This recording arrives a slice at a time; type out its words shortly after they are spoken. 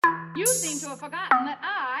You seem to have forgotten that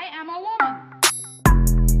I am a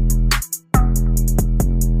woman.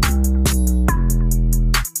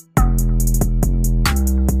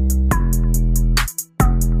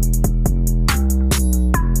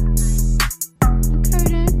 Okay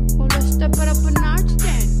then, well let's step it up a notch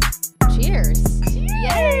then. Cheers.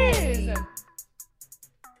 Yay!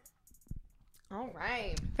 All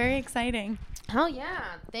right. Very exciting. Hell yeah.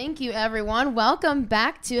 Thank you, everyone. Welcome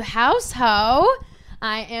back to House Ho.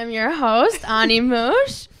 I am your host, Ani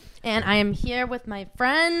Moosh, and I am here with my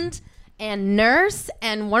friend and nurse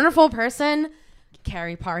and wonderful person,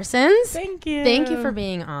 Carrie Parsons. Thank you. Thank you for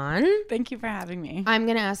being on. Thank you for having me. I'm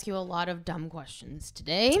going to ask you a lot of dumb questions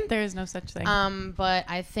today. There is no such thing. But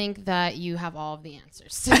I think that you have all of the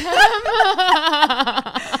answers.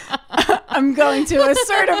 I'm going to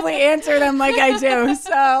assertively answer them like I do.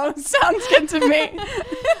 So sounds good to me.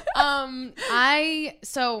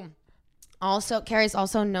 Carrie's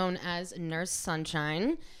also known as Nurse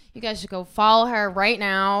Sunshine. You guys should go follow her right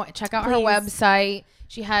now. Check out her Please. website.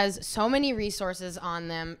 She has so many resources on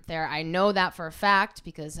them there. I know that for a fact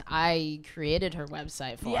because I created her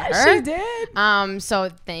website for her. Yes, she did. So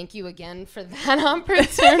thank you again for that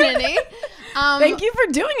opportunity. Thank you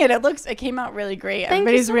for doing it. It came out really great. you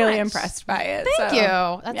Everybody's so really much. impressed by it. Thank so,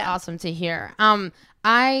 you. That's yeah. awesome to hear.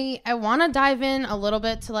 I want to dive in a little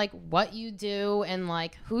bit to like what you do and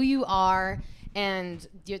like who you are. And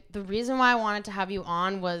the reason why I wanted to have you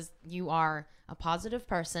on was you are a positive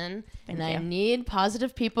person, and I need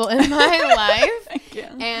positive people in my life. Thank you.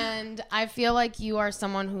 And I feel like you are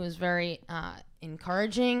someone who is very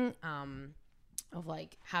encouraging of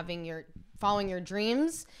like following your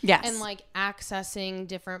dreams. Yes. And like accessing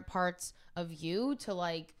different parts of you to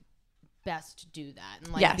like best do that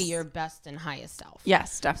and like be Yes. your best and highest self.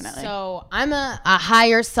 Yes, definitely. So I'm a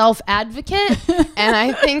higher self advocate, and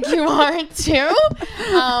I think you are too.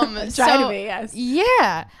 Try to be, yes.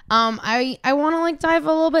 Yeah. I want to like dive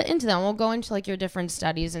a little bit into them. We'll go into like your different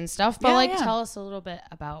studies and stuff, but Yeah. tell us a little bit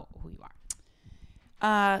about who you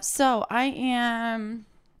are. So I am,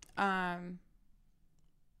 I'm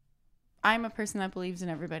a person that believes in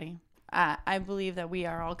everybody. I believe that we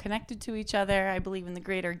are all connected to each other. I believe in the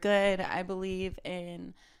greater good. I believe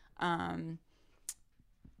in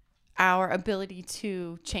our ability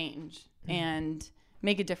to change and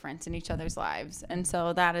make a difference in each other's lives. And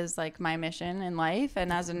so that is like my mission in life.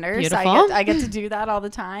 And as a nurse, I get to do that all the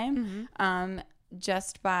time,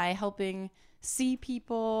 just by helping see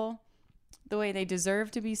people the way they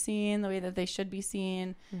deserve to be seen, the way that they should be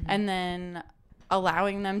seen, and then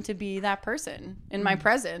allowing them to be that person in my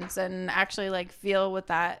presence and actually like feel what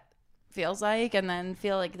that feels like, and then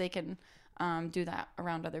feel like they can do that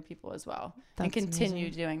around other people as well. That's and continue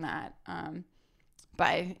amazing. doing that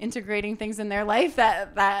by integrating things in their life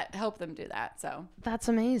that help them do that. So That's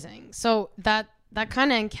amazing. So that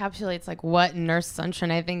kind of encapsulates like what Nurse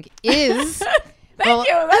Sunshine I think is. Thank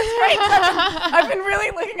you. That's great. I've been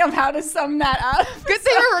really looking up how to sum that up. Good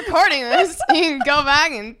thing we're recording this. You can go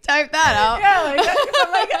back and type that out. Yeah, like, 'cause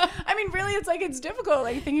I'm like, I mean, really, it's difficult,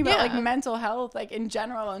 like thinking about Yeah. like mental health, like in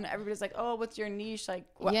general, and everybody's like, oh, what's your niche? Like,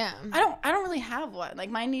 what? Yeah. I don't really have one.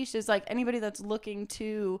 Like my niche is like anybody that's looking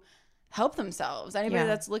to help themselves, anybody Yeah.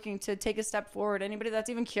 that's looking to take a step forward, anybody that's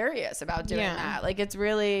even curious about doing Yeah. that. Like it's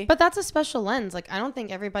really, But that's a special lens. Like, I don't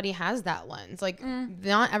think everybody has that lens. Like,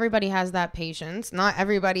 not everybody has that patience. Not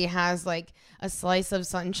everybody has, like, a slice of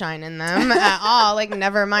sunshine in them at all. Like,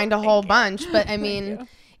 never mind a whole bunch. But, I mean,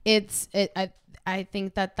 I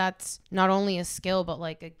think that that's not only a skill, but,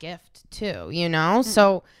 like, a gift, too, you know?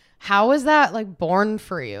 So, how was that, like, born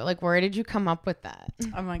for you? Like, where did you come up with that?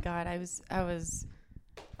 oh my God, I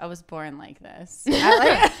was born like this.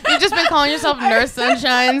 You've just been calling yourself Nurse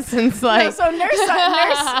Sunshine since, like... No, so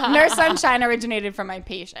Nurse Sunshine originated from my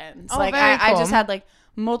patients. Oh, like very I cool. just had like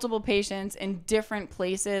multiple patients in different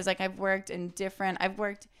places. Like I've worked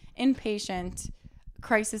inpatient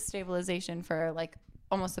crisis stabilization for like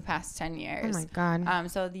almost the past 10 years. Oh my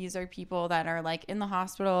God. So these are people that are like in the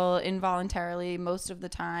hospital involuntarily most of the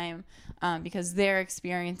time because they're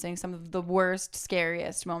experiencing some of the worst,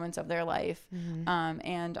 scariest moments of their life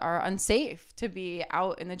and are unsafe to be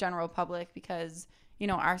out in the general public because, you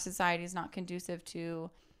know, our society is not conducive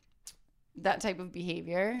to that type of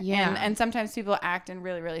behavior. Yeah. And sometimes people act in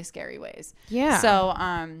really, really scary ways. Yeah. So,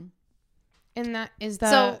 And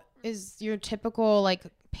is your typical like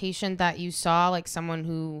patient that you saw like someone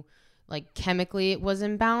who like chemically was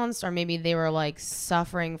imbalanced, or maybe they were like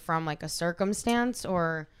suffering from like a circumstance,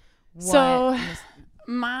 or what? So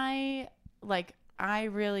I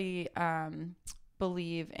really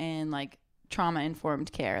believe in like trauma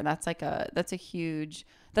informed care. That's a huge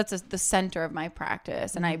the center of my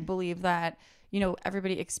practice. And I believe that,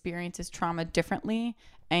 everybody experiences trauma differently,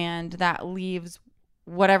 and that leaves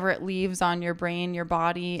whatever it leaves on your brain, your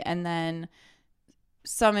body, and then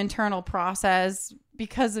some internal process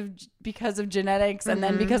because of genetics, and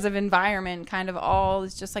then because of environment, kind of all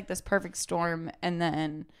is just like this perfect storm, and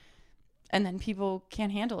then people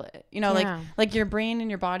can't handle it. Like your brain and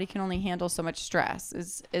your body can only handle so much stress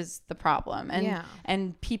is the problem.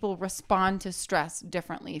 And people respond to stress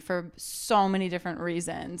differently for so many different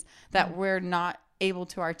reasons that we're not able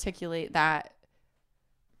to articulate that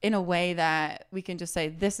in a way that we can just say,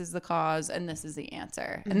 this is the cause and this is the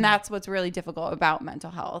answer. And that's what's really difficult about mental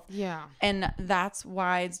health. Yeah. And that's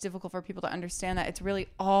why it's difficult for people to understand that it's really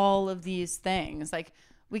all of these things. Like,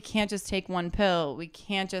 we can't just take one pill. We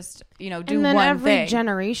can't just, do one thing. And then every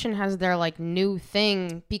generation has their like new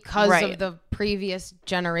thing because of the previous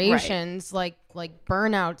generations. Like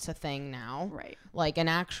burnout's a thing now. Right. Like an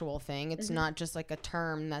actual thing. It's not just like a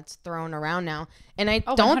term that's thrown around now. And I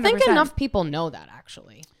don't 100%. think enough people know that,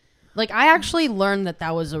 actually. Like, I actually learned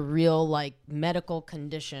that was a real like medical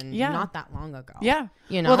condition not that long ago. Yeah.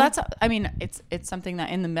 Well, it's something that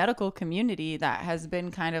in the medical community that has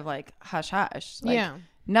been kind of like hush hush. Like,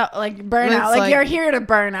 no, like burnout. Like, you're here to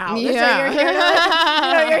burn out. Yeah. You're here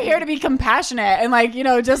to you're here to be compassionate and like,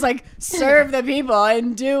 just like serve the people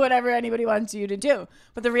and do whatever anybody wants you to do.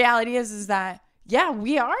 But the reality is that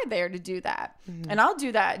we are there to do that. And I'll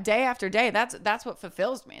do that day after day. That's what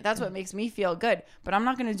fulfills me. That's what makes me feel good. But I'm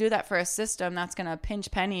not going to do that for a system that's going to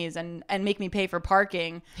pinch pennies and make me pay for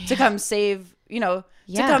parking to come save, to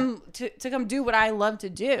come do what I love to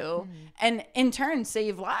do and in turn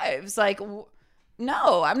save lives. Like,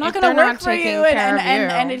 no, I'm not going to work for you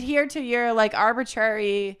and adhere to your like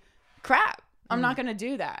arbitrary crap. I'm not going to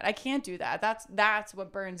do that. I can't do that. That's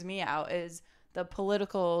what burns me out, is the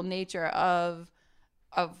political nature of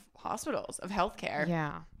hospitals, of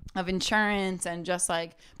healthcare, of insurance, and just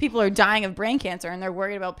like people are dying of brain cancer and they're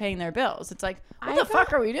worried about paying their bills. It's like, what the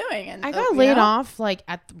fuck are we doing? And I got laid off like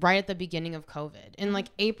right at the beginning of COVID in like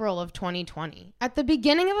April of 2020, at the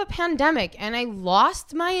beginning of a pandemic, and I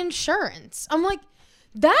lost my insurance. I'm like,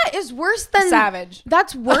 that is worse than savage.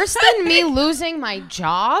 That's worse than me losing my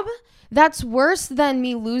job. That's worse than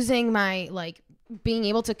me losing my like being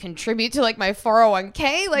able to contribute to like my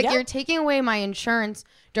 401k. Like, you're taking away my insurance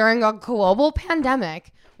during a global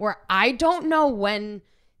pandemic where I don't know when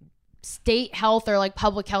state health or like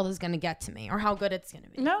public health is going to get to me or how good it's going to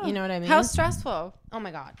be. No. You know what I mean? How stressful. Oh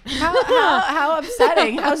my God. How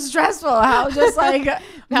upsetting, how stressful, how just like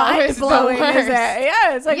mind blowing is it?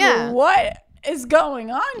 Yeah. It's like, what is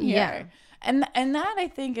going on here? Yeah. And that I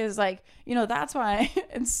think is like, that's why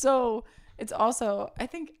it's also, I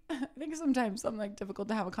think sometimes I'm like difficult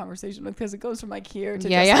to have a conversation with, because it goes from like here to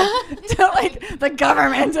to like the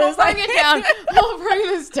government. We'll bring it down. We'll bring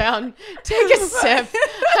this down. Take a sip.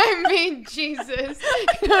 I mean, Jesus.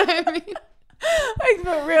 You know what I mean? Like,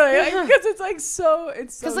 but really, because it's like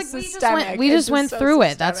it's so like systemic. We just went through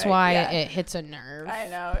it. That's why it hits a nerve. I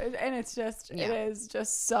know, and it's just it is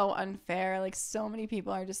just so unfair. Like, so many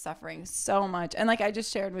people are just suffering so much, and like I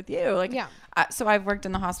just shared with you, like so I've worked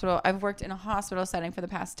in the hospital. I've worked in a hospital setting for the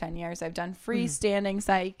past 10 years. I've done freestanding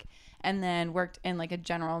psych, and then worked in like a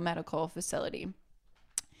general medical facility,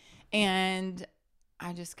 and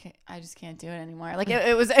I just can't do it anymore. Like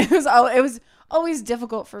it was always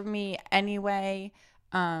difficult for me anyway.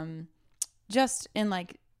 Just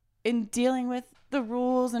in dealing with the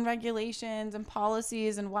rules and regulations and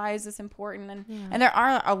policies and why is this important, and there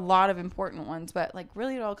are a lot of important ones, but like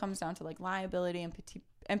really it all comes down to like liability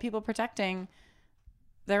and people protecting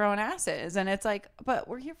their own asses. And it's like, but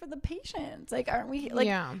we're here for the patients. Like, aren't we? Like,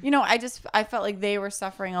 I felt like they were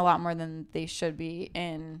suffering a lot more than they should be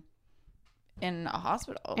in a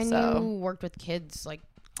hospital. And you worked with kids like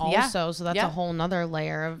also, so that's a whole nother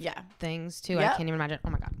layer of things too. I can't even imagine. Oh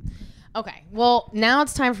my God. Okay, well, now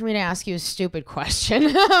it's time for me to ask you a stupid question.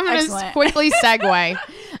 I'm gonna quickly segue.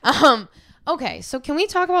 Okay, so can we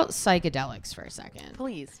talk about psychedelics for a second,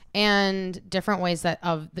 please, and different ways that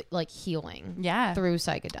of like healing through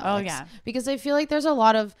psychedelics? Oh yeah, because I feel like there's a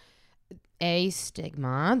lot of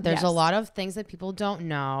stigma. There's a lot of things that people don't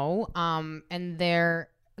know, and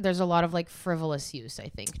there's a lot of like frivolous use, I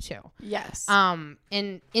think, too. Yes. And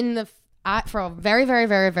for a very, very,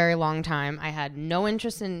 very, very long time, I had no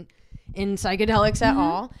interest in psychedelics at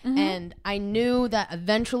all. And I knew that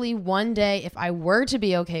eventually one day, if I were to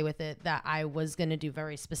be okay with it, that I was going to do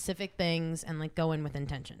very specific things and like go in with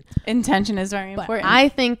intention. Intention is very important. I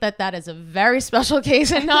think that is a very special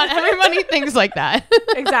case, and not everybody thinks like that.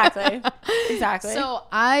 Exactly. So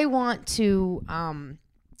I want to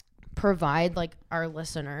provide like our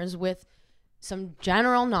listeners with some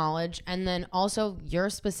general knowledge and then also your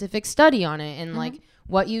specific study on it and like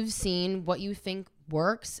what you've seen, what you think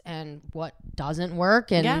works and what doesn't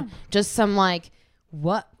work, and just some like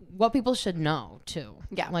what people should know too.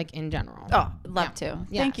 Yeah. Like in general. Oh, love to.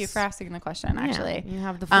 Yes. Thank you for asking the question, actually. You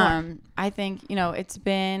have the floor. I think, you know, it's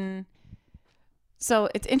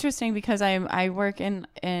interesting because I've worked in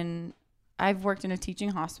a teaching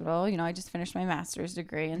hospital. You know, I just finished my master's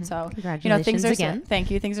degree. And so, congratulations, you know, things are, again.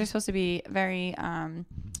 thank you. Things are supposed to be very,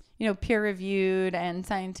 you know, peer reviewed and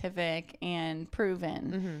scientific and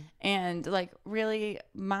proven. And like really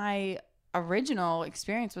my original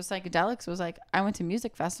experience with psychedelics was like I went to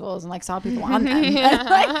music festivals and like saw people on them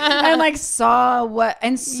and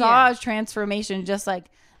saw a transformation just like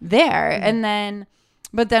there. And then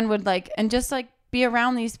but then would like and just like be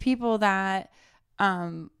around these people that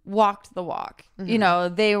walked the walk. You know,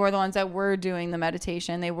 they were the ones that were doing the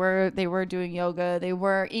meditation, they were doing yoga, they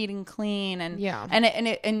were eating clean,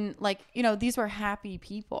 and like, you know, these were happy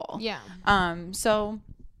people. So,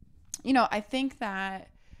 you know, I think that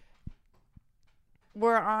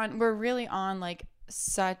we're really on like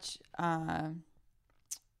such a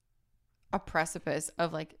precipice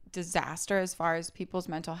of like disaster as far as people's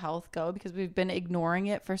mental health go, because we've been ignoring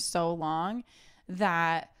it for so long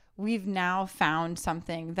that we've now found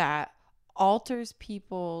something that alters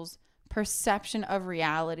people's perception of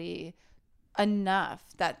reality enough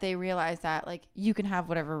that they realize that like you can have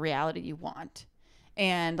whatever reality you want.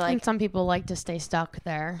 And like, and some people like to stay stuck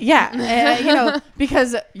there. Yeah. You know,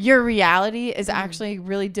 because your reality is actually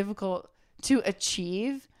really difficult to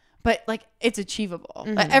achieve, but like it's achievable.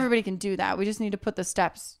 Like everybody can do that. We just need to put the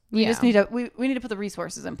steps. We just need to, we need to put the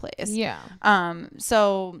resources in place.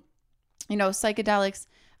 So, you know, psychedelics,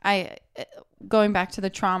 going back to the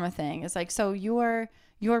trauma thing, it's like, so your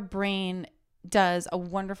brain does a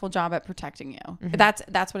wonderful job at protecting you.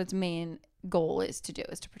 That's what its main goal is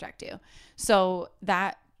to protect you. So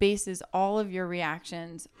that bases all of your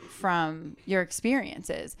reactions from your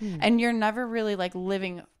experiences, and you're never really like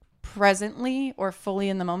living presently or fully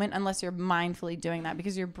in the moment unless you're mindfully doing that,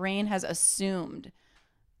 because your brain has assumed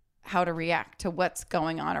how to react to what's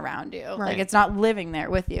going on around you. Like it's not living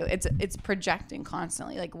there with you. It's projecting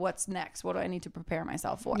constantly. Like, what's next? What do I need to prepare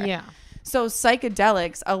myself for? So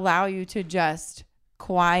psychedelics allow you to just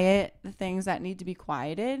quiet the things that need to be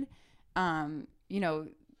quieted, you know,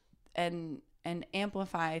 and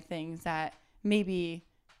amplify things that maybe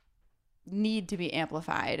need to be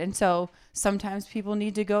amplified. And so sometimes people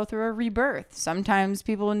need to go through a rebirth. Sometimes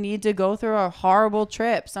people need to go through a horrible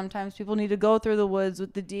trip. Sometimes people need to go through the woods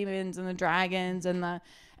with the demons and the dragons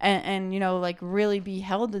and you know, like really be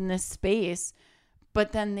held in this space,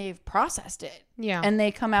 but then they've processed it. And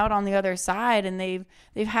they come out on the other side and they've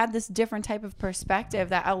had this different type of perspective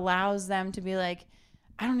that allows them to be like,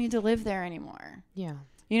 I don't need to live there anymore.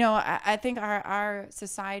 You know, I think our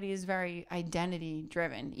society is very identity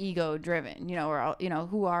driven, ego driven. You know, we're all, you know,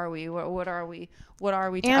 who are we? What are we? What are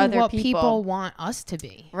we to and other what people want us to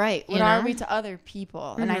be? Right. What are we to other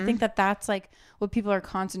people? And I think that that's like what people are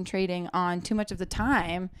concentrating on too much of the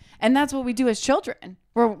time. And that's what we do as children.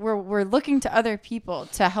 We're looking to other people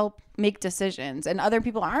to help make decisions, and other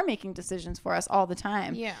people are making decisions for us all the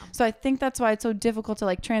time. So I think that's why it's so difficult to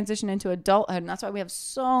like transition into adulthood, and that's why we have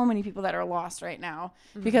so many people that are lost right now,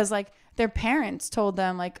 because like their parents told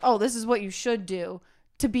them like, oh, this is what you should do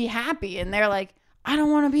to be happy, and they're like, I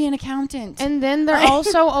don't want to be an accountant. And then they're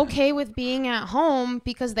also okay with being at home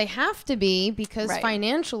because they have to be, because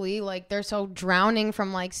financially, like they're so drowning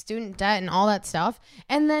from like student debt and all that stuff.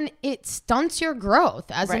 And then it stunts your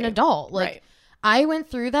growth as an adult. Like I went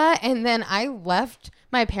through that, and then I left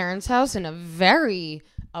my parents' house in a very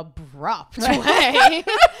abrupt way.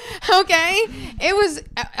 Okay. It was,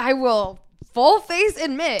 I will full face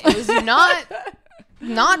admit, it was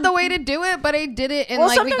not the way to do it, but I did it, and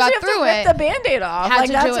like we got through it. The Band-Aid off. Had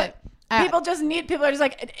to do it. People are just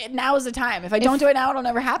like, now is the time. If I don't do it now, it'll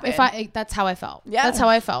never happen. That's how I felt. That's how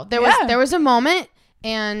I felt. There was a moment,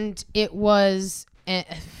 and it was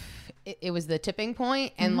the tipping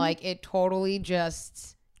point, and like it totally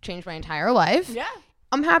just changed my entire life.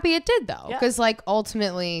 I'm happy it did though, because like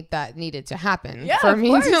ultimately that needed to happen for me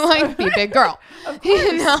to like be a big girl,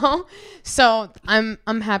 you know. So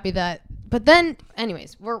I'm happy that. But then,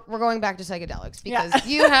 anyways, we're going back to psychedelics because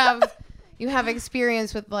you have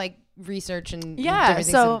experience with like research and different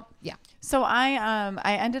things. So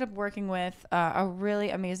I ended up working with a really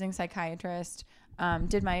amazing psychiatrist.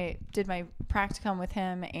 Did my practicum with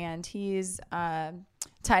him, and he's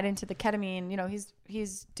tied into the ketamine, you know,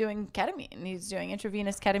 he's doing ketamine. He's doing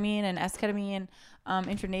intravenous ketamine and S-ketamine,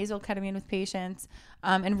 intranasal ketamine with patients,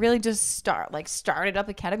 and really just started up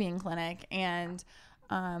a ketamine clinic. And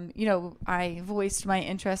you know, I voiced my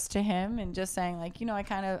interest to him and just saying like, you know,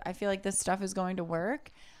 I feel like this stuff is going to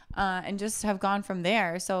work, and just have gone from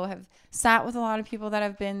there. So have sat with a lot of people that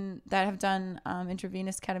have done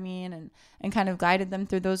intravenous ketamine and kind of guided them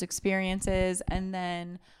through those experiences, and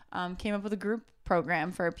then came up with a group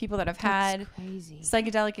program for people that have had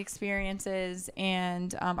psychedelic experiences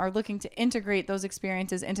and are looking to integrate those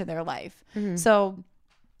experiences into their life. Mm-hmm. So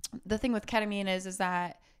the thing with ketamine is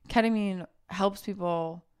that ketamine helps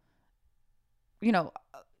people, you know,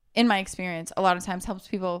 in my experience, a lot of times helps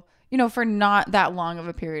people, you know, for not that long of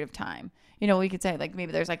a period of time. You know, we could say like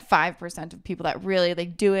maybe there's like 5% of people that really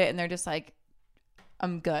like do it and they're just like,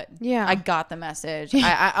 I'm good. Yeah, I got the message.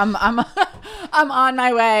 I'm on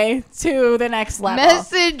my way to the next level.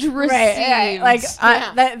 Message received. Right. Like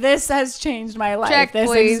this has changed my life. Check, this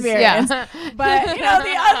please. experience. Yeah. But you know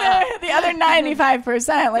the other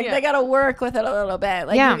 95%, like they got to work with it a little bit.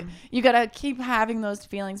 Like you got to keep having those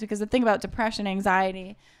feelings, because the thing about depression,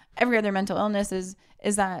 anxiety, every other mental illness is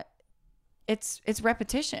that it's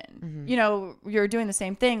repetition. Mm-hmm. You know, you're doing the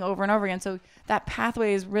same thing over and over again. So that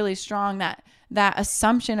pathway is really strong. That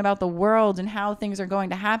assumption about the world and how things are going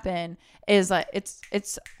to happen is like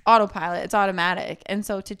it's autopilot, it's automatic. And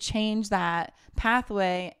so to change that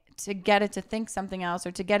pathway, to get it to think something else,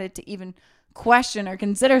 or to get it to even question or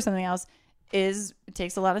consider something else, it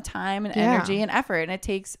takes a lot of time and energy and effort, and it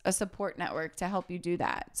takes a support network to help you do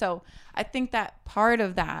that. So I think that part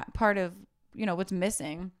of you know what's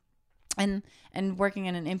missing, and working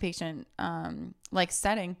in an inpatient like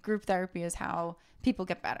setting, group therapy is how people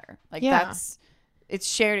get better. Like it's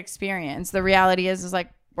shared experience. The reality is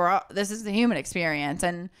like this is the human experience,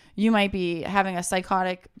 and you might be having a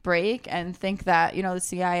psychotic break and think that, you know, the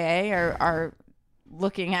CIA are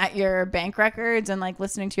looking at your bank records and like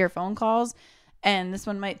listening to your phone calls, and this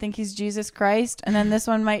one might think he's Jesus Christ, and then this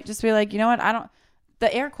one might just be like, you know what,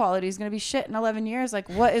 the air quality is going to be shit in 11 years. Like,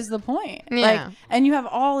 what is the point? Yeah. Like, and you have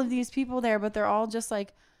all of these people there, but they're all just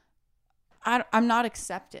like, I'm not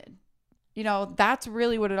accepted. You know, that's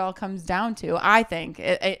really what it all comes down to. I think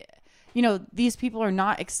you know, these people are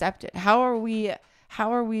not accepted. How are we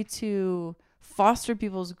to foster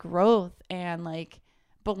people's growth and like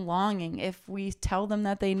belonging if we tell them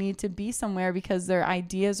that they need to be somewhere because their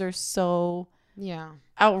ideas are so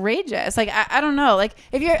outrageous? Like I don't know, like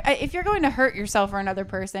if you're going to hurt yourself or another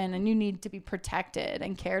person and you need to be protected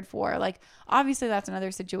and cared for, like obviously that's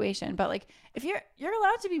another situation. But like if you're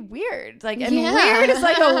allowed to be weird, like, and weird is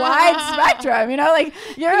like a wide spectrum, you know, like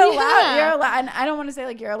you're allowed, and I don't want to say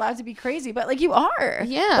like you're allowed to be crazy, but like you are,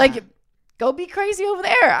 like go be crazy over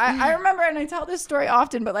there. I remember, and I tell this story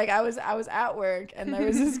often, but like I was at work and there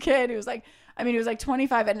was this kid who was like, I mean, he was like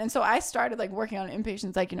 25. And so I started like working on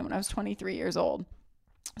inpatients, like, you know, when I was 23 years old.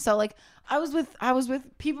 So like I was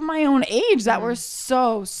with people my own age that were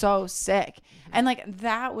so sick. And like,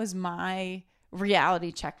 that was my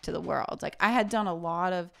reality check to the world. Like I had done a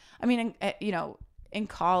lot of, I mean, you know, in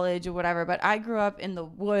college or whatever, but I grew up in the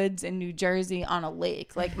woods in New Jersey on a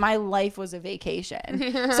lake. Like my life was a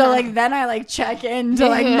vacation. So like then I like check into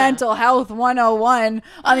like mental health 101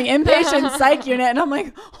 on the inpatient psych unit, and I'm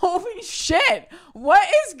like, holy shit, what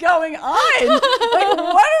is going on? Like,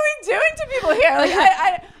 what are we doing to people here?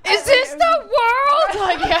 Like is this the world?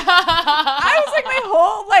 Like, I was like, my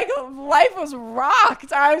whole like life was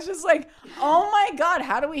rocked. I was just like, oh my God,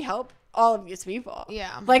 how do we help all of these people?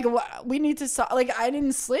 Like we need to solve, like I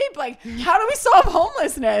didn't sleep, like how do we solve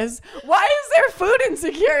homelessness? Why is there food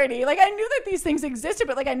insecurity? Like I knew that these things existed,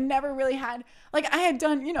 but like I never really had, like I had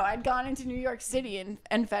done, you know, I'd gone into New York City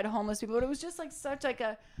and fed homeless people, but it was just like such like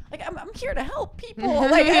a, like I'm here to help people.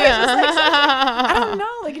 Like it was just like, I don't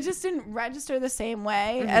know, like it just didn't register the same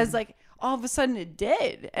way as like all of a sudden it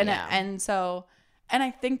did. And so, and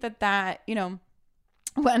I think that, you know,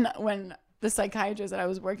 when the psychiatrist that I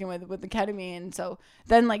was working with the ketamine. So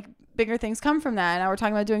then like bigger things come from that. Now we're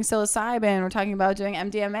talking about doing psilocybin. We're talking about doing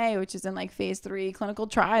MDMA, which is in like phase 3 clinical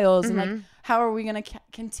trials. And like, how are we going to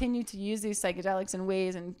continue to use these psychedelics in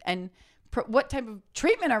ways, and what type of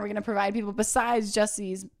treatment are we going to provide people besides just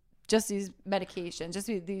these medications, just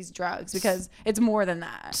these drugs, because it's more than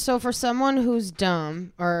that. So for someone who's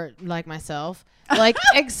dumb, or like myself, like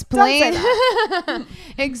explain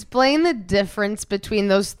the difference between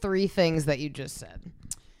those 3 things that you just said.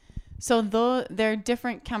 So they're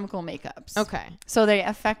different chemical makeups. Okay. So they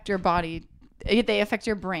affect your body, they affect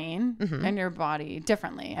your brain and your body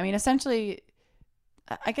differently. I mean, essentially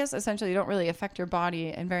I guess essentially don't really affect your body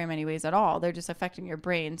in very many ways at all. They're just affecting your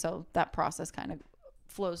brain. So that process kind of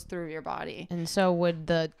flows through your body. And so would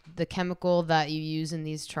the chemical that you use in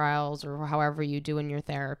these trials, or however you do in your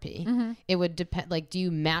therapy, it would depend, like, do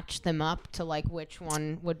you match them up to like which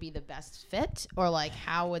one would be the best fit, or like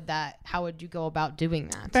how would you go about doing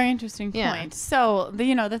that? Very interesting Yeah. point. So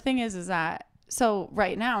the thing is that, so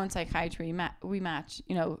right now in psychiatry, we match,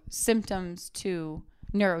 symptoms to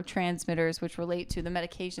neurotransmitters, which relate to the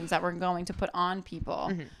medications that we're going to put on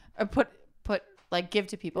people, or give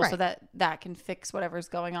to people, so that can fix whatever's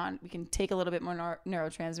going on. We can take a little bit more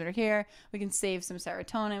neurotransmitter here. We can save some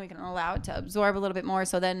serotonin. We can allow it to absorb a little bit more.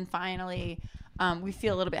 So then finally, we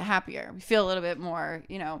feel a little bit happier. We feel a little bit more,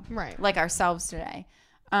 like ourselves today.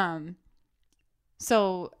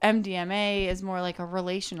 So MDMA is more like a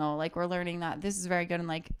relational, like we're learning that this is very good in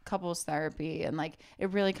like couples therapy, and like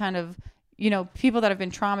it really kind of, people that have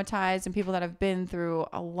been traumatized and people that have been through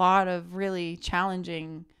a lot of really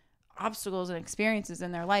challenging obstacles and experiences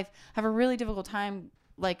in their life have a really difficult time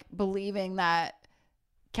like believing that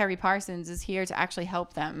Carrie Parsons is here to actually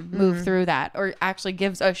help them move through that, or actually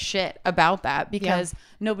gives a shit about that, because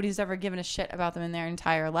nobody's ever given a shit about them in their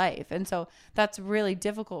entire life. And so that's really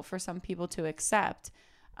difficult for some people to accept.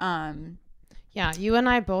 Yeah, you and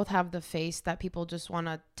I both have the face that people just want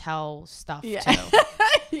to tell stuff to.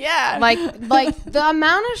 Yeah. Like the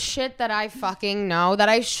amount of shit that I fucking know that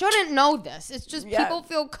I shouldn't know this. It's just people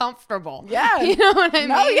feel comfortable. Yeah. You know what I mean?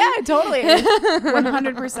 No, yeah, totally.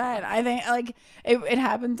 100%. I think like it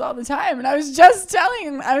happens all the time. And I was just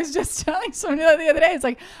telling somebody the other day, it's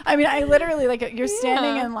like, I mean, I literally like you're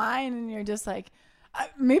standing in line and you're just like,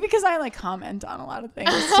 maybe because I like comment on a lot of things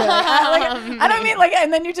too. I don't mean like,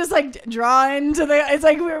 and then you just like draw into it's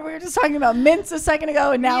like we were just talking about mints a second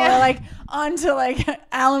ago, and now we're like on to like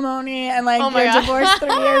alimony and like your divorce 3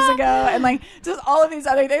 years ago, and like just all of these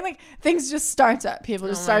other things. Like things just starts up. People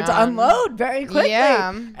just start to unload very quickly.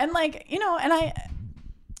 Yeah. And like,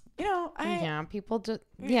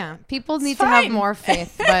 people need to have more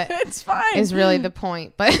faith, but it's fine. Is really the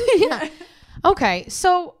point. But yeah. Okay.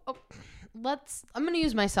 So I'm going to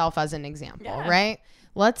use myself as an example, right?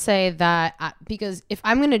 Let's say that because if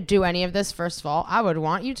I'm going to do any of this, first of all, I would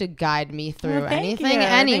want you to guide me through anything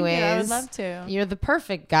anyways. I would love to. You're the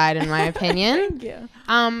perfect guide in my opinion. Thank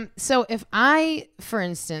you. So if I, for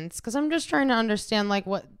instance, because I'm just trying to understand like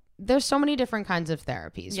there's so many different kinds of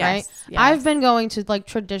therapies, right? Yes. I've been going to like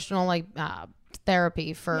traditional like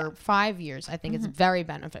therapy for 5 years. I think it's very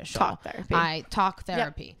beneficial. Talk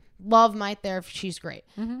therapy. Love my therapist. She's great.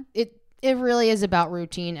 It really is about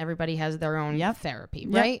routine. Everybody has their own therapy,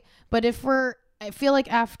 right? But I feel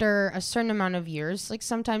like after a certain amount of years, like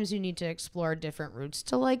sometimes you need to explore different routes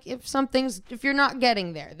to like, if you're not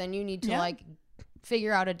getting there, then you need to like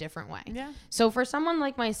figure out a different way. Yeah. So for someone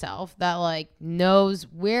like myself that like knows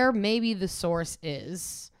where maybe the source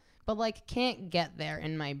is, but like can't get there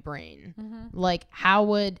in my brain, like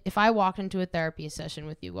if I walked into a therapy session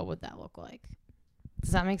with you, what would that look like?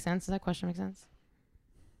 Does that make sense? Does that question make sense?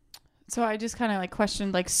 So I just kind of like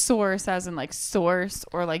questioned like source as in like source,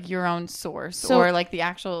 or like your own source, or like the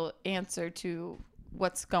actual answer to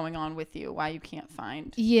what's going on with you, why you can't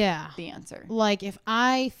find the answer. Like if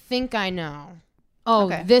I think I know,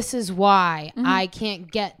 this is why I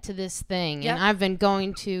can't get to this thing, and I've been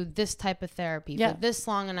going to this type of therapy for this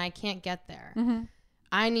long and I can't get there.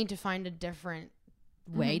 I need to find a different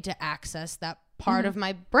way to access that part of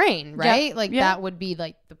my brain, right? That would be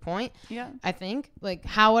like the point. I think like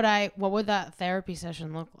what would that therapy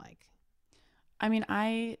session look like? I mean,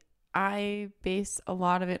 I base a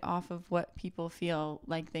lot of it off of what people feel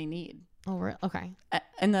like they need. Oh, really? Okay.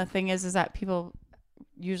 And the thing is that people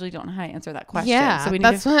usually don't know how to answer that question. Yeah, so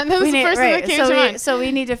that's the first thing that came to mind. So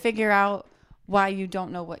we need to figure out why you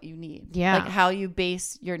don't know what you need. Yeah. Like how you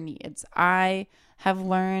base your needs. I have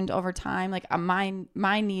learned over time, like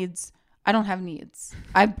my needs, I don't have needs.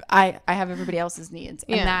 I have everybody else's needs.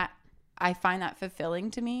 And that I find that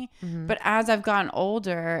fulfilling to me. But as I've gotten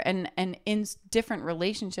older and in different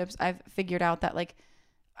relationships, I've figured out that like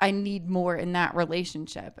I need more in that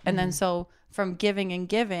relationship. And then so from giving and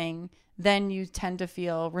giving, then you tend to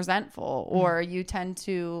feel resentful, or you tend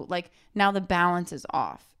to like, now the balance is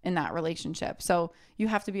off in that relationship. So you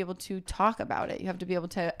have to be able to talk about it. You have to be able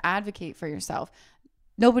to advocate for yourself.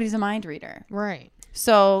 Nobody's a mind reader. Right.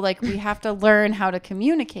 So like we have to learn how to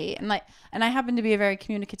communicate, and I happen to be a very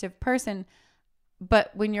communicative person,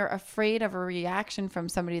 but when you're afraid of a reaction from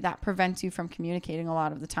somebody, that prevents you from communicating a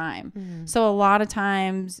lot of the time. So a lot of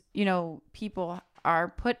times, people are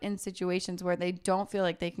put in situations where they don't feel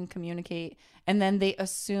like they can communicate, and then they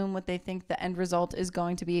assume what they think the end result is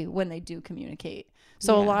going to be when they do communicate.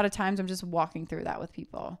 So a Yeah. lot of times I'm just walking through that with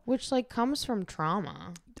people. Which like comes from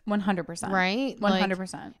trauma, 100%. right?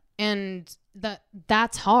 100%. And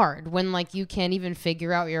that's hard when like you can't even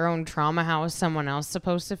figure out your own trauma. How is someone else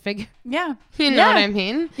supposed to figure? Yeah. You know what I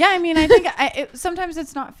mean? Yeah, I mean, I think sometimes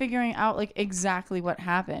it's not figuring out like exactly what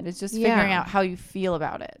happened. It's just figuring out how you feel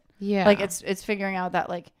about it. Yeah. Like it's figuring out that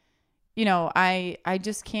like, you know, I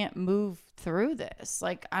just can't move through this.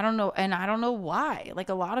 Like I don't know, and I don't know why. Like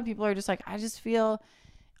a lot of people are just like, I just feel.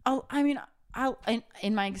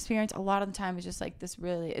 In my experience, a lot of the time it's just like this.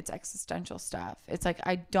 Really, it's existential stuff. It's like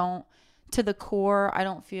to the core, I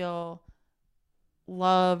don't feel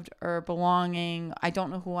loved or belonging. I don't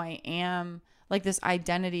know who I am. Like this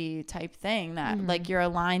identity type thing that like you're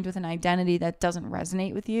aligned with an identity that doesn't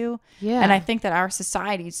resonate with you. Yeah. And I think that our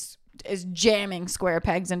society is jamming square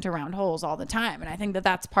pegs into round holes all the time. And I think that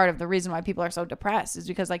that's part of the reason why people are so depressed is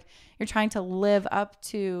because like you're trying to live up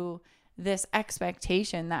to this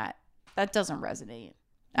expectation that doesn't resonate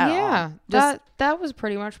at all. That was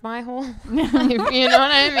pretty much my whole life, you know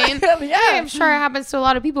what I mean? Yeah. I'm sure it happens to a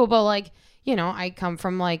lot of people, but like, you know, I come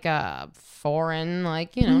from like a foreign,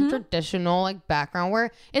 like, you know, traditional like background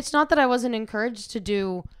where it's not that I wasn't encouraged to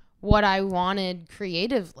do what I wanted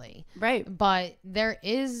creatively. Right. But there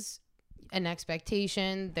is an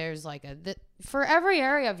expectation. There's like for every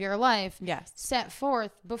area of your life Yes. set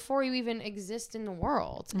forth before you even exist in the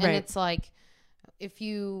world. And Right. it's like, if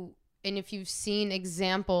you've seen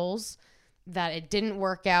examples that it didn't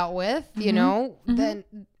work out with, you know, then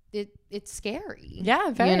it's scary.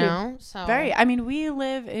 Yeah, very. You know? So Very. I mean, we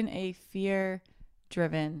live in a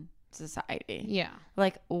fear-driven society. yeah.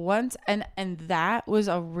 Like once and that was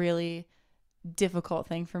a really difficult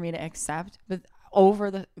thing for me to accept. But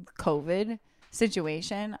over the COVID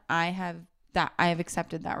situation, I have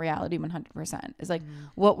accepted that reality 100%. It's like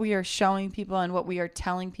what we are showing people and what we are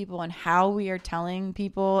telling people and how we are telling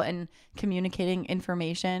people and communicating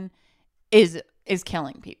information is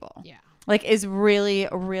killing people. Yeah. Like is really,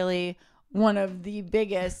 really one of the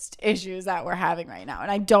biggest issues that we're having right now.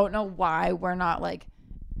 And I don't know why we're not like,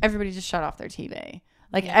 everybody just shut off their TV.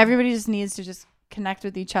 Like everybody just needs to just connect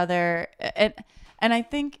with each other. And I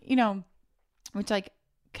think, you know, which like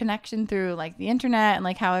connection through like the internet and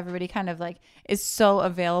like how everybody kind of like is so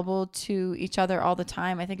available to each other all the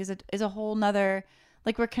time, I think is a whole nother,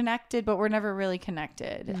 like we're connected, but we're never really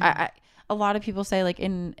connected. A lot of people say like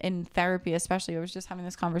in therapy, especially, I was just having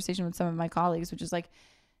this conversation with some of my colleagues, which is like,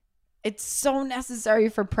 it's so necessary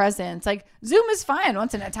for presence. Like Zoom is fine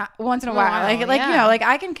once in a while. Like you know, like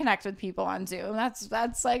I can connect with people on Zoom.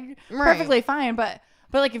 That's like perfectly fine. But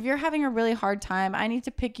like if you're having a really hard time, I need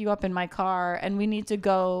to pick you up in my car and we need to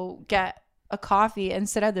go get a coffee and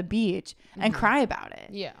sit at the beach and cry about it.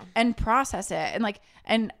 Yeah. And process it. And like,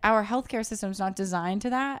 and our healthcare system's not designed to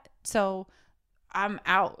that. So I'm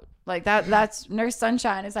out. Like that's Nurse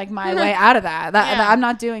Sunshine is like my way out of that. I'm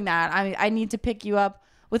not doing that. I need to pick you up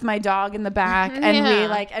with my dog in the back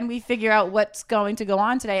and we figure out what's going to go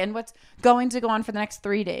on today and what's going to go on for the next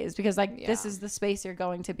 3 days, because like this is the space you're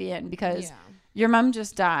going to be in because your mom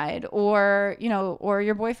just died, or you know, or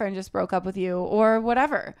your boyfriend just broke up with you, or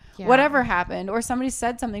whatever happened, or somebody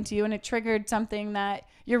said something to you and it triggered something that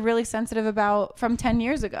you're really sensitive about from 10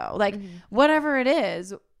 years ago. Like whatever it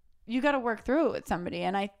is, you got to work through it with somebody.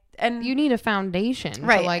 And you need a foundation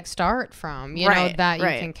to like start from, you know, that you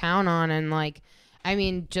can count on. And like, I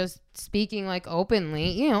mean, just speaking like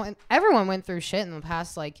openly, you know, and everyone went through shit in the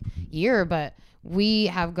past like year, but we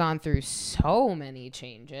have gone through so many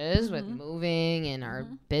changes with moving and our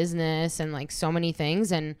business and like so many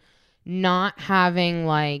things, and not having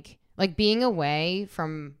like being away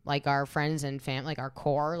from like our friends and family, like our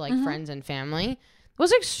core, like friends and family,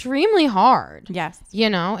 was extremely hard. Yes. You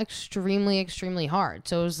know, extremely, extremely hard.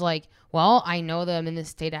 So it was like, well, I know that I'm in this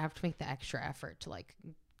state. I have to make the extra effort to like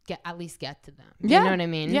at least get to them. You know what I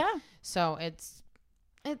mean? Yeah. So it's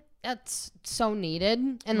so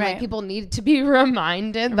needed. And like people need to be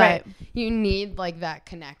reminded that you need like that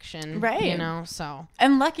connection. Right. You know, so.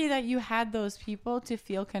 And lucky that you had those people to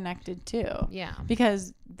feel connected to. Yeah.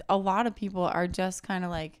 Because a lot of people are just kind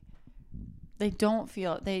of like, they don't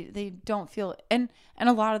feel and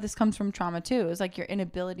a lot of this comes from trauma too. It's like your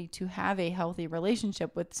inability to have a healthy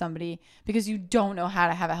relationship with somebody because you don't know how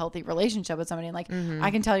to have a healthy relationship with somebody. And like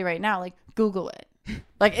I can tell you right now, like Google it.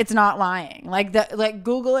 Like it's not lying. Like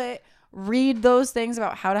Google it, read those things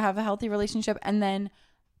about how to have a healthy relationship, and then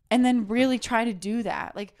really try to do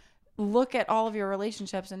that. Like look at all of your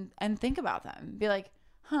relationships and think about them. Be like,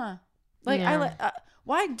 huh, like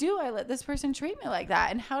why do I let this person treat me like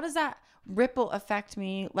that? And how does that ripple affect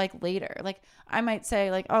me like later. Like I might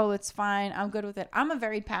say like, oh, it's fine, I'm good with it. I'm a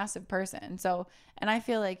very passive person. So, and I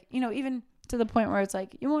feel like, you know, even to the point where it's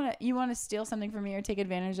like, you want to steal something from me or take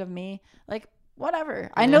advantage of me, like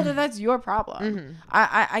whatever. I know that that's your problem.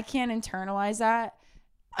 I can't internalize that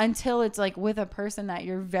until it's like with a person that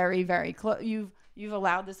you're very, very close. You've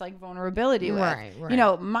allowed this like vulnerability with. Right. You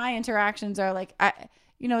know, my interactions are like,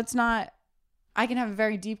 it's not, I can have a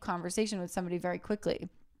very deep conversation with somebody very quickly.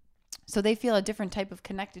 So they feel a different type of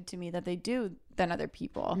connected to me that they do than other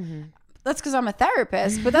people. That's because I'm a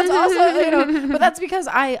therapist, but that's also, but that's because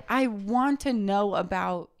I want to know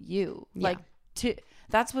about you. Like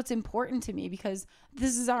that's what's important to me, because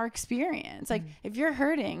this is our experience. Like if you're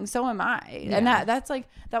hurting, so am I. And that's like,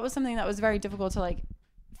 that was something that was very difficult to like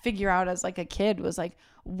figure out as like a kid, was like,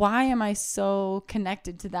 why am I so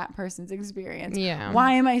connected to that person's experience?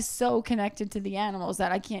 Why am I so connected to the animals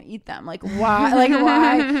that I can't eat them? Like why,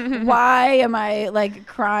 why am I like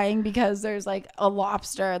crying because there's like a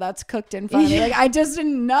lobster that's cooked in front of me? Like I just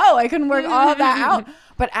didn't know. I couldn't work all of that out.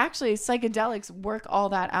 But actually psychedelics work all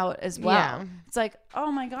that out as well. It's like,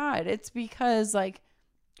 oh my God, it's because like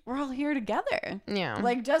we're all here together.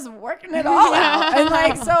 Like just working it all out. And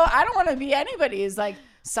like, so I don't want to be anybody's like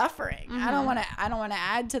suffering. I don't want to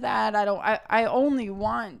add to that. I only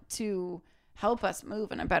want to help us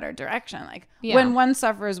move in a better direction. Like when one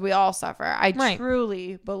suffers, we all suffer. I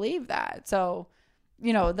truly believe that. So,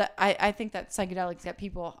 you know, that I think that psychedelics get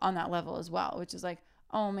people on that level as well, which is like,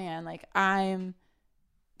 oh man, like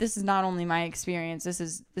this is not only my experience, this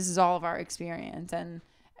is all of our experience.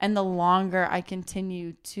 And the longer I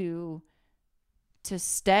continue to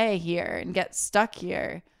stay here and get stuck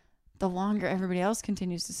here, the longer everybody else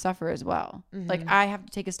continues to suffer as well. Like I have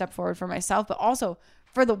to take a step forward for myself, but also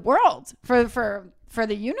for the world, for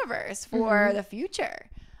the universe, for the future.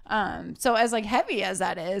 So as like heavy as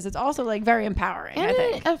that is, it's also like very empowering. And I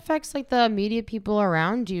think it affects like the immediate people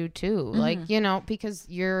around you too. Like, you know, because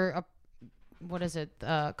you're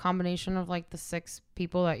a combination of like the 6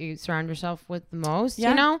 people that you surround yourself with the most,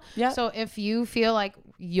 you know? So if you feel like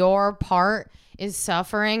your part is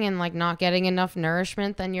suffering and like not getting enough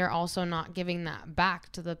nourishment, then you're also not giving that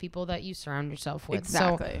back to the people that you surround yourself with.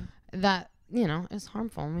 Exactly. So that, you know, is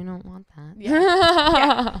harmful. We don't want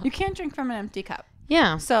that. You can't drink from an empty cup.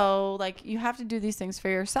 So like you have to do these things for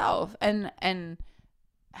yourself. And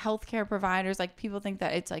healthcare providers, like people think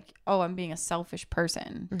that it's like, oh, I'm being a selfish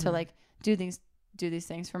person to like do these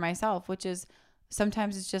things for myself, which is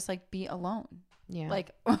sometimes it's just like be alone.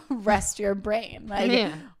 Like rest your brain.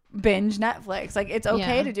 Like binge Netflix. Like it's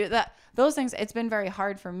okay to do that. Those things, it's been very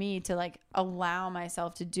hard for me to like allow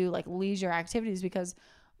myself to do like leisure activities, because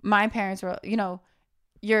my parents were, you know,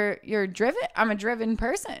 you're driven. I'm a driven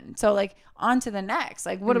person. So like on to the next.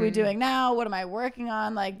 Like what are we doing now? What am I working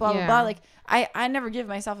on? Like blah, blah, blah. Like I never give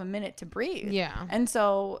myself a minute to breathe. And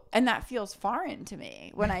so, and that feels foreign to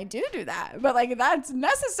me when I do that. But like that's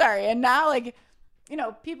necessary. And now like, you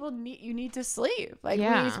know, people need to sleep. Like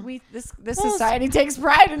this society takes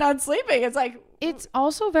pride in not sleeping. It's like, it's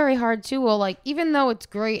also very hard too. Well, like even though it's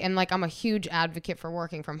great, and like I'm a huge advocate for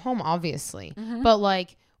working from home, obviously, but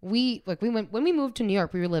like when we moved to New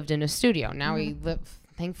York, we lived in a studio. Now we live,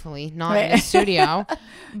 thankfully, not in a studio.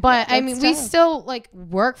 But I mean, we still like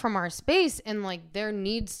work from our space, and like there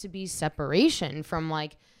needs to be separation from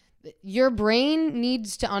like, your brain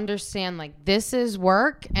needs to understand like this is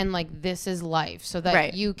work and like this is life, so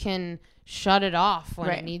that you can shut it off when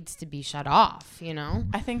it needs to be shut off, you know?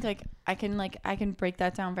 I think like I can break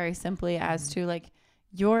that down very simply as to like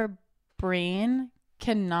your brain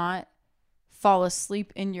cannot fall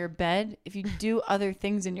asleep in your bed if you do other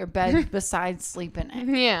things in your bed besides sleep in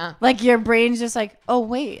it. Like your brain's just like, oh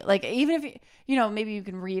wait, like even if you know, maybe you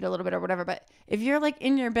can read a little bit or whatever, but if you're like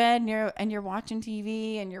in your bed and you're watching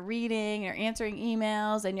TV and you're reading, you're answering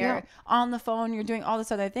emails and you're on the phone, you're doing all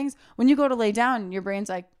this other things, when you go to lay down, your brain's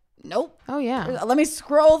like, nope. Let me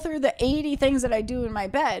scroll through the 80 things that I do in my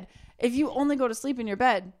bed. If you only go to sleep in your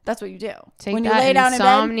bed, that's what you do. When you lay down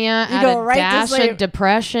insomnia, in bed, you go right to sleep. Dash of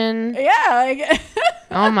depression.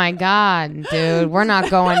 Oh my God, dude, we're not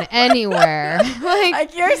going anywhere.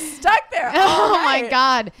 Like you're stuck there. My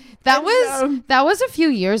God. That was a few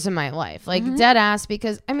years of my life, like dead ass,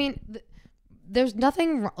 because I mean, there's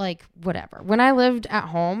nothing like whatever. When I lived at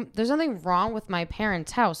home, there's nothing wrong with my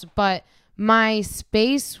parents' house, but my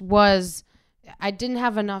space was I didn't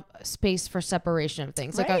have enough space for separation of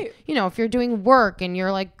things. Like, Right. you know, if you're doing work and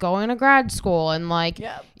you're like going to grad school and like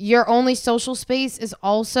Yep. your only social space is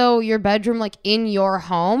also your bedroom, like in your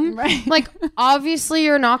home, Right. like obviously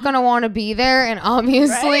you're not going to want to be there. And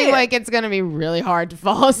obviously Right. like it's going to be really hard to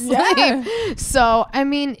fall asleep. Yeah. So, I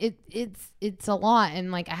mean, it's a lot.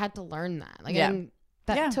 And like, I had to learn that. Like, Yeah. and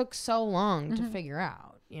that Yeah. took so long to figure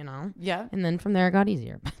out, you know? Yeah. And then from there it got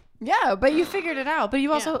easier. Yeah, but you figured it out. But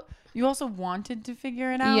you also wanted to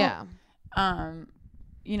figure it out. Yeah.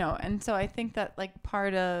 You know, and so I think that like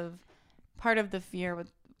part of the fear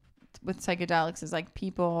with psychedelics is like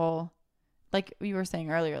people, like we were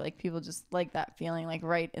saying earlier, like people just like that feeling like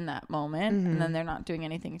right in that moment, and then they're not doing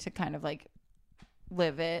anything to kind of like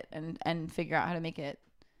live it and figure out how to make it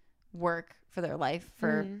work for their life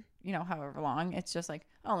for you know however long. It's just like,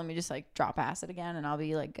 oh, let me just like drop acid again and I'll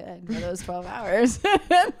be like good for those 12 hours.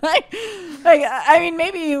 like I mean,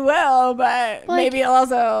 maybe you will, but Like, maybe it'll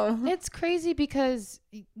also it's crazy because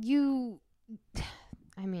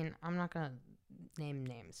I mean, I'm not gonna name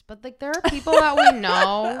names, but like there are people that we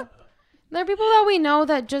know. There are people that we know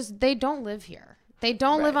that just they don't live here. They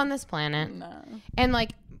don't live Right. on this planet. no. And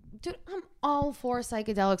like, dude, I'm all for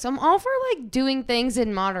psychedelics. I'm all for like doing things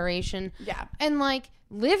in moderation. Yeah. And like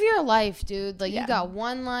live your life, dude. Like Yeah. you got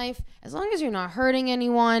one life. As long as you're not hurting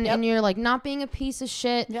anyone and you're like not being a piece of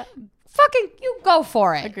shit. Yep. Fucking you go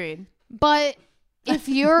for it. Agreed. But if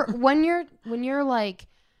you're when you're like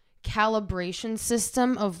calibration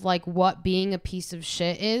system of like what being a piece of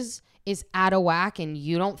shit is out of whack and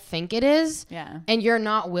you don't think it is, Yeah. and you're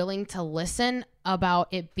not willing to listen about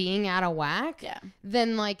it being out of whack, Yeah.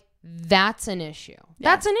 then like that's an issue.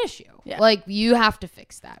 That's an issue. Yeah. Like you have to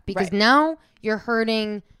fix that because Right. now you're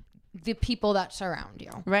hurting the people that surround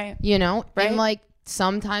you. Right. You know? Right. And like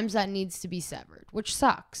sometimes that needs to be severed, which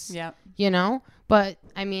sucks. Yeah. You know? But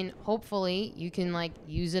I mean, hopefully you can like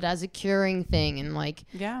use it as a curing thing and like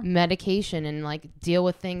Yeah. medication and like deal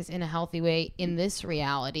with things in a healthy way in this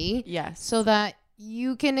reality Yes. so that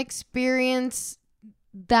you can experience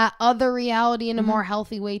that other reality in a more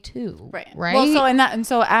healthy way too. Right. Right.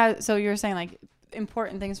 Well, so you're saying like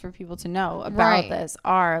important things for people to know about Right. this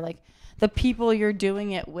are like the people you're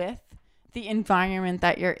doing it with, the environment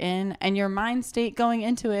that you're in, and your mind state going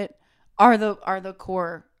into it are the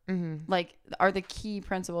core like are the key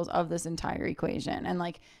principles of this entire equation. And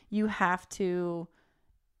like you have to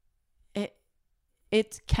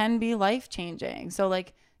it can be life changing. So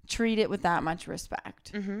like treat it with that much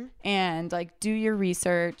respect and like do your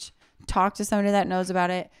research, talk to somebody that knows about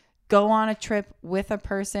it, go on a trip with a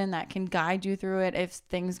person that can guide you through it if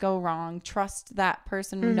things go wrong, trust that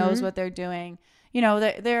person who knows what they're doing. You know,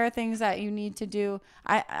 there are things that you need to do.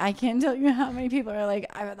 I can't tell you how many people are like,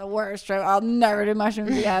 I've had the worst trip. I'll never do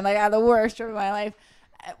mushrooms again. Like I had the worst trip of my life,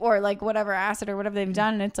 or like whatever acid or whatever they've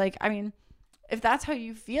done. And it's like, I mean, if that's how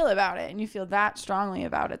you feel about it and you feel that strongly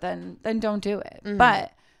about it, then don't do it.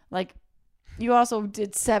 But like you also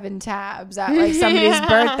did 7 tabs at like somebody's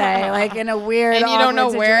birthday, like in a weird, and you don't know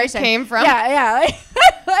awkward where it situation. came from. Yeah.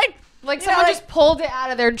 Like you someone know, just pulled it out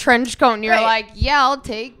of their trench coat and you're Right. like, yeah, I'll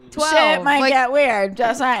take 12. Shit might like, get weird,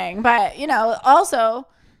 just saying. But, you know, also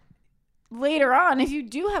later on, if you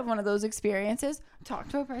do have one of those experiences, talk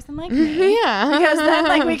to a person like me. yeah. Because then,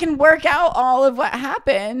 like, we can work out all of what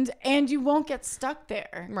happened and you won't get stuck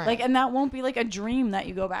there. Right. Like, and that won't be like a dream that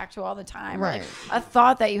you go back to all the time. Or, Right. like, a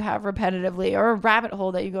thought that you have repetitively or a rabbit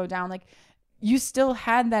hole that you go down. Like, you still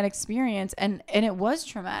had that experience and it was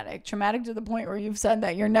traumatic to the point where you've said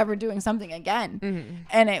that you're never doing something again.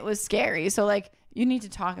 And it was scary. So like you need to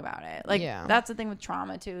talk about it. Like Yeah. that's the thing with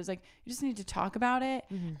trauma too, is like you just need to talk about it.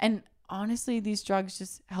 And honestly, these drugs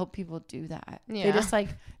just help people do that. They Yeah. just like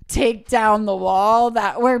take down the wall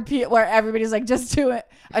that where everybody's like just too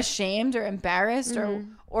ashamed or embarrassed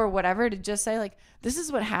or whatever, to just say like, this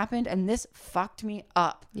is what happened and this fucked me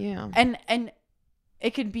up. Yeah. And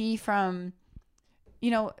it could be from, you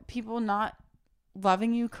know, people not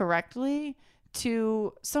loving you correctly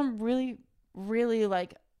to some really, really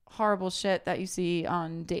like horrible shit that you see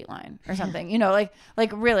on Dateline or something. You know, like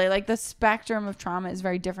really, like the spectrum of trauma is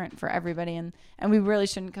very different for everybody, and we really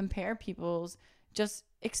shouldn't compare people's just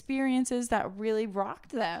experiences that really rocked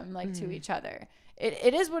them like to each other.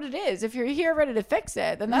 It is what it is. If you're here ready to fix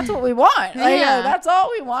it, then that's what we want. Like, Yeah. that's all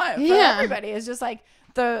we want for Yeah. everybody. Is just like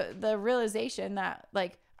the realization that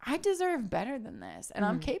like I deserve better than this and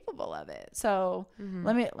I'm capable of it. So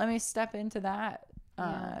let me step into that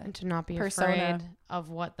and to not be persona. afraid of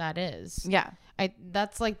what that is. Yeah.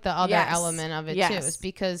 That's like the other Yes. element of it Yes. too, is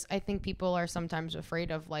because I think people are sometimes afraid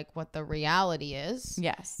of like what the reality is.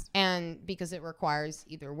 Yes. And because it requires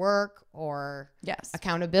either work or Yes.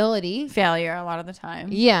 accountability. Failure a lot of the time.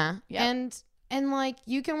 Yeah. Yep. And like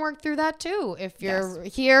you can work through that too if you're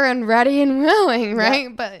here and ready and willing,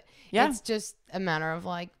 right? But it's just a matter of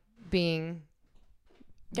like being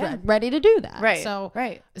ready to do that. Right. So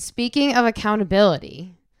right. speaking of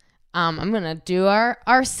accountability, I'm gonna do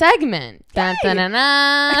our segment dun, dun,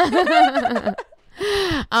 dun, dun.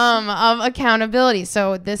 Of accountability.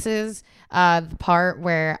 So this is the part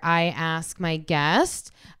where I ask my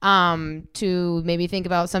guest to maybe think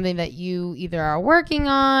about something that you either are working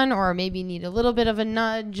on or maybe need a little bit of a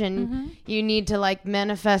nudge and you need to like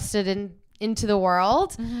manifest it into the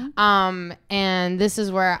world. And this is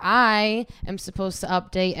where I am supposed to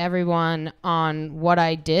update everyone on what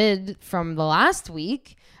I did from the last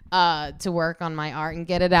week to work on my art and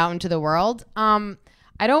get it out into the world.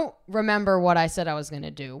 I don't remember what I said I was going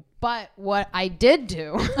to do, but what I did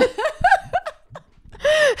do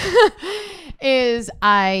is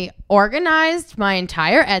I organized my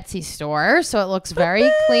entire Etsy store so it looks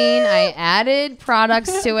very clean. I added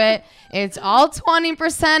products to it. It's all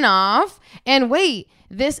 20% off. And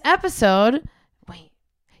this episode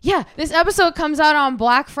comes out on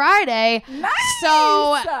Black Friday. Nice.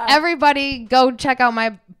 So everybody go check out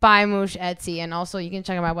my By Moosh Etsy. And also you can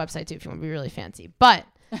check out my website too if you want to be really fancy. But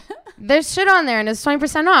there's shit on there and it's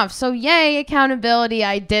 20% off. So yay, accountability.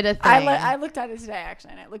 I did a thing. I looked at it today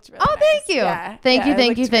actually and it looked really nice. Thank you. Yeah. Thank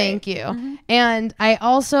you. Mm-hmm. And I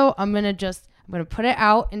also, I'm going to put it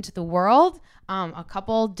out into the world. A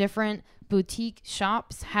couple different boutique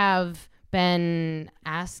shops have been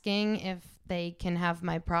asking if they can have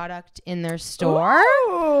my product in their store.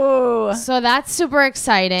 Ooh. So that's super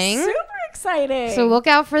exciting. So look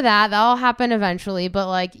out for that. That'll happen eventually. But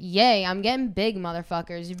like, yay, I'm getting big,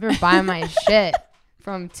 motherfuckers. You've been buying my shit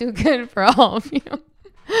from Too Good for All of you.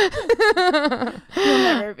 You'll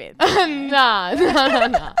never be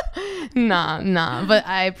Nah. But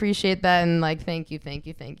I appreciate that and like, thank you.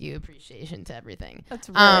 Appreciation to everything. That's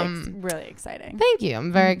really exciting. Thank you.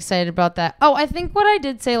 I'm very excited about that. Oh, I think what I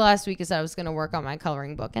did say last week is I was going to work on my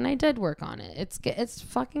coloring book, and I did work on it. It's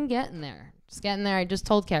fucking getting there. It's getting there. I just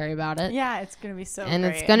told Carrie about it. Yeah, it's going to be so and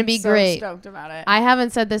great. it's going to be great. So stoked about it. I haven't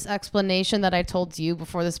said this explanation that I told you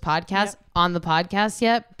before this podcast on the podcast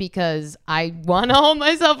yet because I want to hold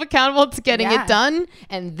myself accountable to getting it done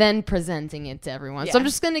and then presenting it to everyone. So I'm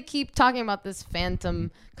just going to keep talking about this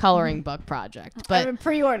phantom coloring book project. But I have a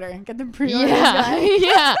pre-order. Get the pre-order.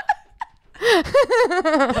 Yeah.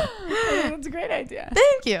 That's a great idea.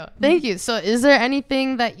 Thank you. So is there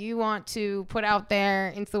anything that you want to put out there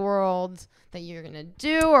into the world that you're going to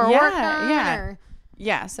do or work on?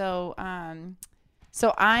 Yeah. So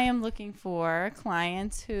I am looking for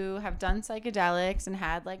clients who have done psychedelics and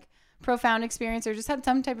had like profound experience or just had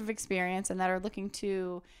some type of experience and that are looking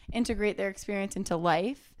to integrate their experience into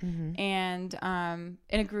life and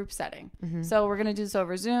in a group setting. So we're going to do this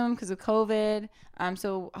over Zoom because of COVID.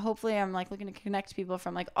 So hopefully I'm like looking to connect people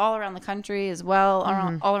from like all around the country as well,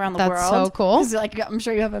 all around the world. That's so cool. 'Cause, like, I'm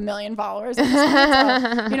sure you have 1 million followers. So,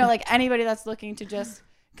 like anybody that's looking to just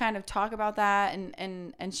kind of talk about that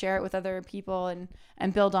and share it with other people and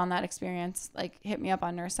build on that experience, like hit me up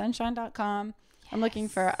on nursesunshine.com. I'm looking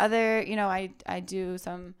for other, I do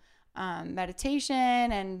some meditation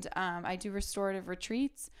and I do restorative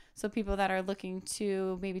retreats. So people that are looking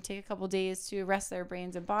to maybe take a couple days to rest their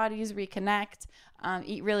brains and bodies, reconnect,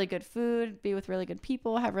 eat really good food, be with really good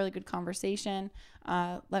people, have really good conversation.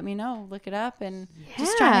 Let me know, look it up, and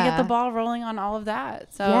just trying to get the ball rolling on all of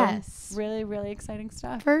that. So really, really exciting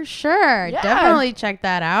stuff. For sure. Yeah. Definitely check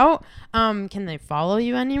that out. Can they follow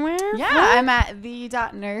you anywhere? Yeah, I'm at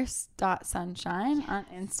the.nurse.sunshine on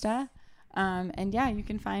Insta. And you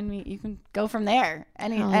can find me. You can go from there.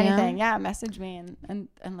 Anything. Yeah, message me and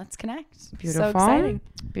let's connect. Beautiful. So exciting.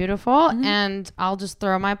 Beautiful. And I'll just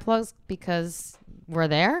throw my plugs because we're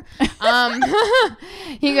there.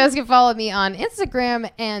 You guys can follow me on Instagram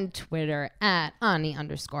and Twitter at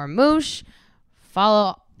Ani_Moosh.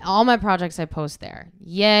 Follow all my projects I post there.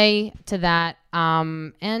 Yay to that.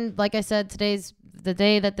 And like I said, today's the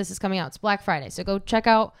day that this is coming out. It's Black Friday. So go check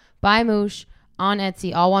out By Moosh on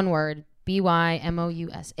Etsy, all one word.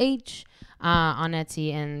 BYMOUSH on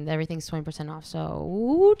Etsy, and everything's 20% off.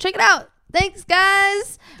 So check it out. Thanks,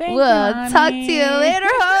 guys. We'll talk to you later,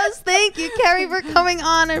 host. Thank you, Carrie, for coming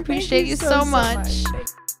on. I appreciate you so much.